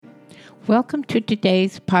Welcome to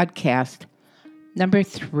today's podcast, number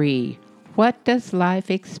 3. What does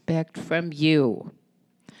life expect from you?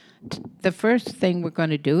 The first thing we're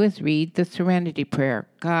going to do is read the Serenity Prayer.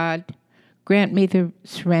 God, grant me the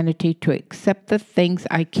serenity to accept the things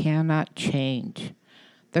I cannot change,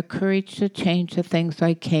 the courage to change the things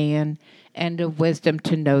I can, and the wisdom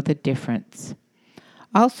to know the difference.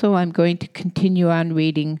 Also, I'm going to continue on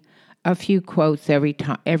reading a few quotes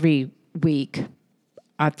every week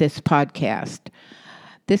at this podcast.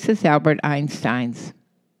 This is Albert Einstein's.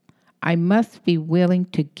 I must be willing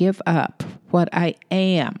to give up what I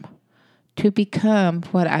am to become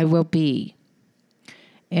what I will be.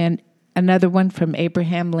 And another one from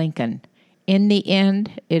Abraham Lincoln. In the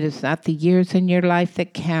end, it is not the years in your life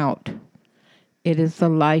that count. It is the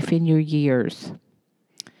life in your years.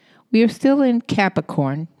 We are still in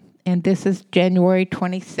Capricorn, and this is January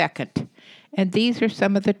 22nd. And these are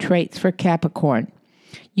some of the traits for Capricorn.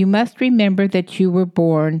 You must remember that you were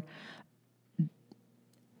born,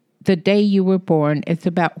 the day you were born. It's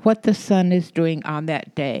about what the sun is doing on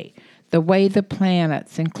that day, the way the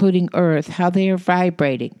planets, including Earth, how they are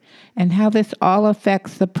vibrating, and how this all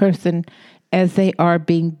affects the person as they are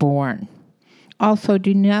being born. Also,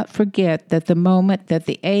 do not forget that the moment that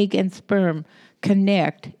the egg and sperm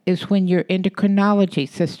connect is when your endocrinology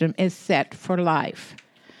system is set for life.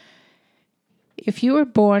 If you were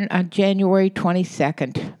born on January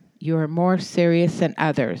 22nd, you are more serious than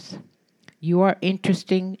others. You are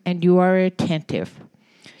interesting and you are attentive.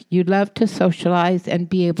 You love to socialize and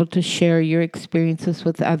be able to share your experiences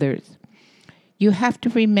with others. You have to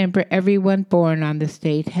remember everyone born on this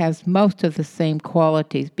date has most of the same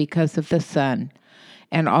qualities because of the sun,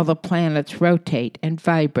 and all the planets rotate and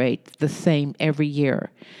vibrate the same every year.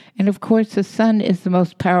 And of course, the sun is the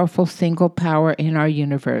most powerful single power in our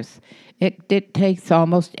universe. It dictates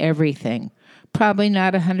almost everything. Probably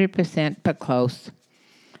not 100%, but close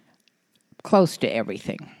to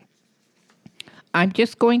everything. I'm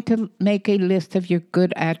just going to make a list of your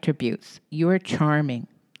good attributes. You are charming.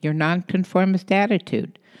 Your nonconformist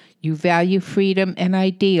attitude. You value freedom and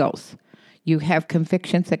ideals. You have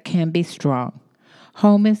convictions that can be strong.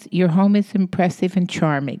 Your home is impressive and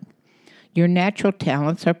charming. Your natural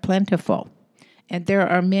talents are plentiful. And there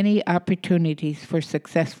are many opportunities for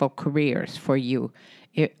successful careers for you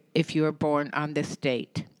if you are born on this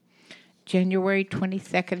date. January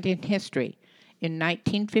 22nd in history. In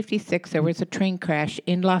 1956, there was a train crash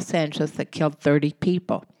in Los Angeles that killed 30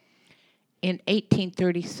 people. In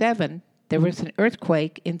 1837, there was an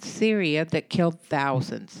earthquake in Syria that killed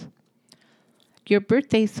thousands. Your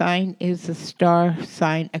birthday sign is the star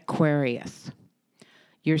sign Aquarius.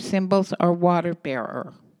 Your symbols are water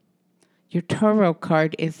bearer. Your tarot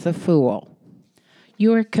card is the Fool.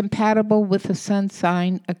 You are compatible with the sun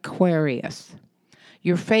sign Aquarius.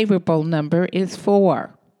 Your favorable number is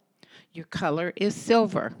 4. Your color is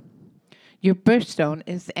silver. Your birthstone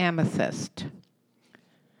is amethyst.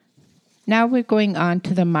 Now we're going on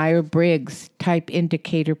to the Myers-Briggs Type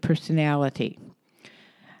Indicator Personality.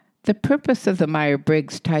 The purpose of the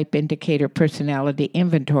Myers-Briggs Type Indicator Personality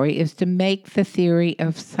Inventory is to make the theory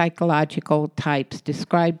of psychological types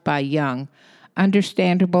described by Jung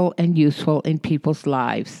understandable and useful in people's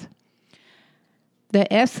lives.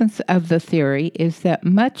 The essence of the theory is that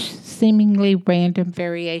much seemingly random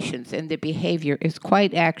variations in the behavior is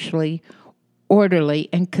quite actually orderly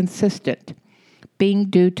and consistent,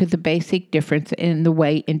 being due to the basic difference in the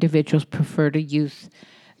way individuals prefer to use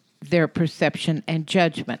their perception and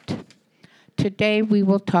judgment. Today we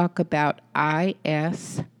will talk about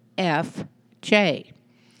ISFJ.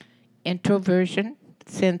 Introversion,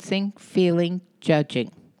 sensing, feeling,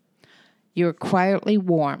 judging. You're quietly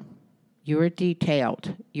warm. You are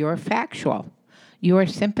detailed. You are factual. You are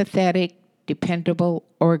sympathetic, dependable,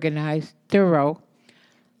 organized, thorough,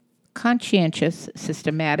 conscientious,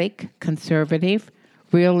 systematic, conservative,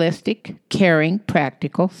 realistic, caring,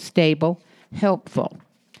 practical, stable, helpful.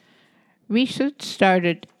 Research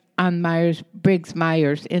started on Myers-Briggs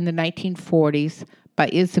in the 1940s by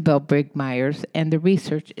Isabel Briggs Myers, and the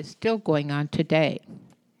research is still going on today.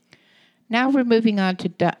 Now we're moving on to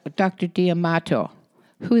Dr. D'Amato,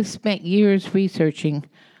 who has spent years researching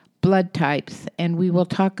blood types, and we will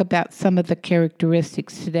talk about some of the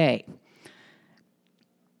characteristics today.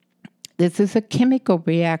 This is a chemical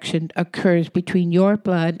reaction that occurs between your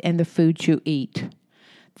blood and the foods you eat.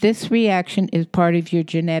 This reaction is part of your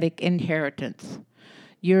genetic inheritance.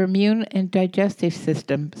 Your immune and digestive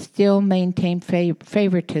system still maintain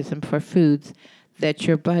favoritism for foods that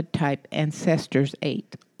your blood type ancestors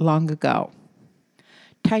ate long ago.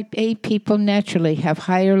 Type A people naturally have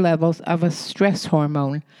higher levels of a stress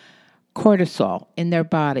hormone cortisol in their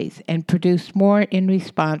bodies and produce more in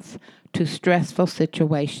response to stressful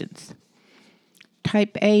situations.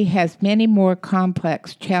 Type A has many more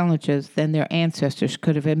complex challenges than their ancestors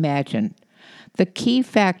could have imagined. The key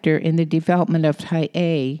factor in the development of Type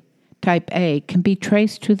A can be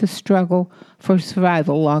traced to the struggle for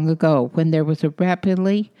survival long ago when there was a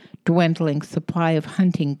rapidly dwindling supply of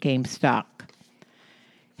hunting game stock.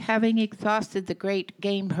 Having exhausted the great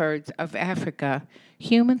game herds of Africa,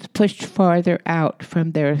 humans pushed farther out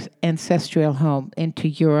from their ancestral home into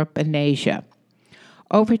Europe and Asia.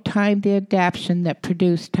 Over time, the adaptation that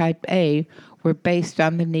produced Type A were based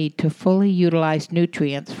on the need to fully utilize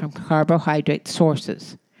nutrients from carbohydrate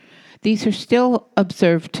sources. These are still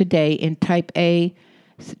observed today in Type A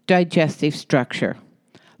digestive structure.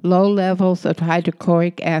 Low levels of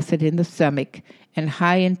hydrochloric acid in the stomach and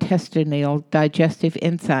high intestinal digestive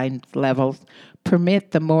enzyme levels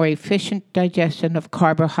permit the more efficient digestion of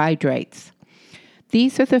carbohydrates.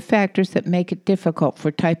 These are the factors that make it difficult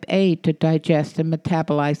for Type A to digest and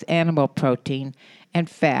metabolize animal protein and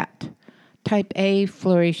fat. Type A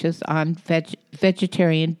flourishes on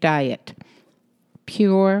vegetarian diet,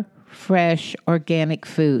 pure, fresh, organic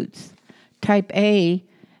foods. Type A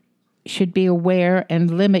should be aware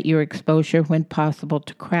and limit your exposure when possible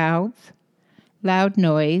to crowds, loud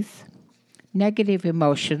noise, negative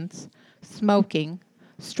emotions, smoking,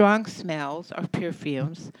 strong smells or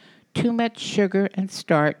perfumes, too much sugar and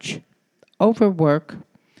starch, overwork,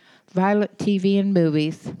 violent TV and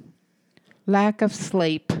movies, lack of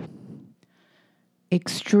sleep,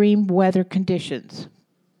 extreme weather conditions,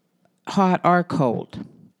 hot or cold.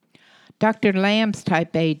 Dr. Lamb's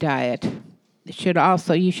Type A diet you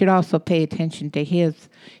should also pay attention to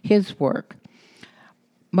his work.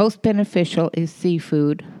 Most beneficial is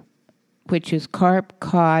seafood, which is carp,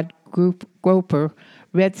 cod, grouper,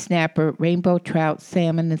 red snapper, rainbow trout,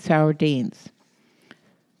 salmon, and sardines.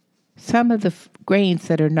 Some of the grains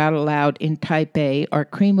that are not allowed in Type A are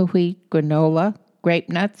cream of wheat, granola, grape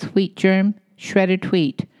nuts, wheat germ, shredded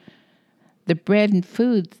wheat. The bread and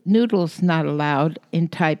noodles not allowed in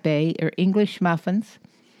Type A are English muffins,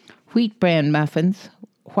 wheat bran muffins,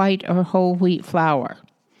 white or whole wheat flour.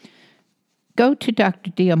 Go to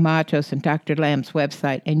Dr. Diamatos and Dr. Lamb's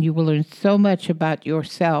website, and you will learn so much about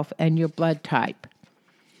yourself and your blood type.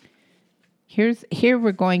 Here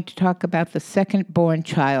we're going to talk about the second-born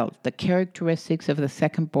child, the characteristics of the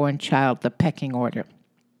second-born child, the pecking order.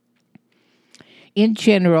 In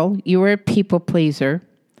general, you are a people pleaser,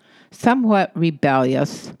 somewhat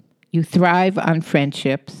rebellious, you thrive on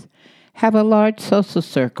friendships, have a large social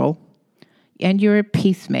circle, and you're a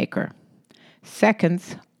peacemaker.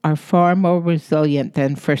 Seconds are far more resilient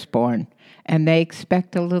than firstborn, and they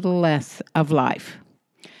expect a little less of life.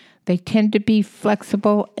 They tend to be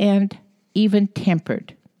flexible and even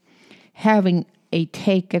tempered, having a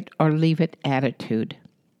take-it-or-leave-it attitude.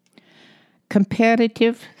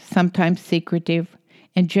 Competitive, sometimes secretive,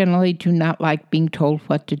 and generally do not like being told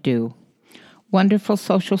what to do. Wonderful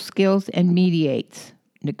social skills and mediates,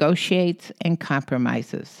 negotiates, and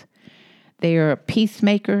compromises. They are a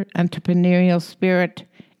peacemaker, entrepreneurial spirit,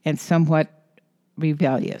 and somewhat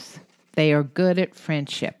rebellious. They are good at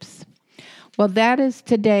friendships. Well, that is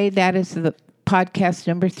today. That is the podcast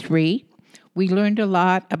number 3. We learned a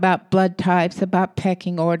lot about blood types, about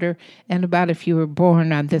pecking order, and about if you were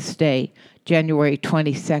born on this day, January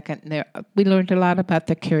 22nd. We learned a lot about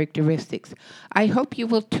the characteristics. I hope you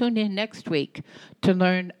will tune in next week to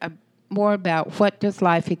learn more about what does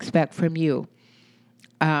life expect from you.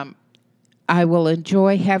 I will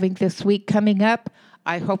enjoy having this week coming up.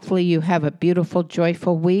 Hopefully you have a beautiful,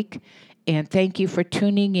 joyful week, and thank you for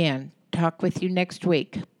tuning in. Talk with you next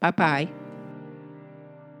week. Bye-bye.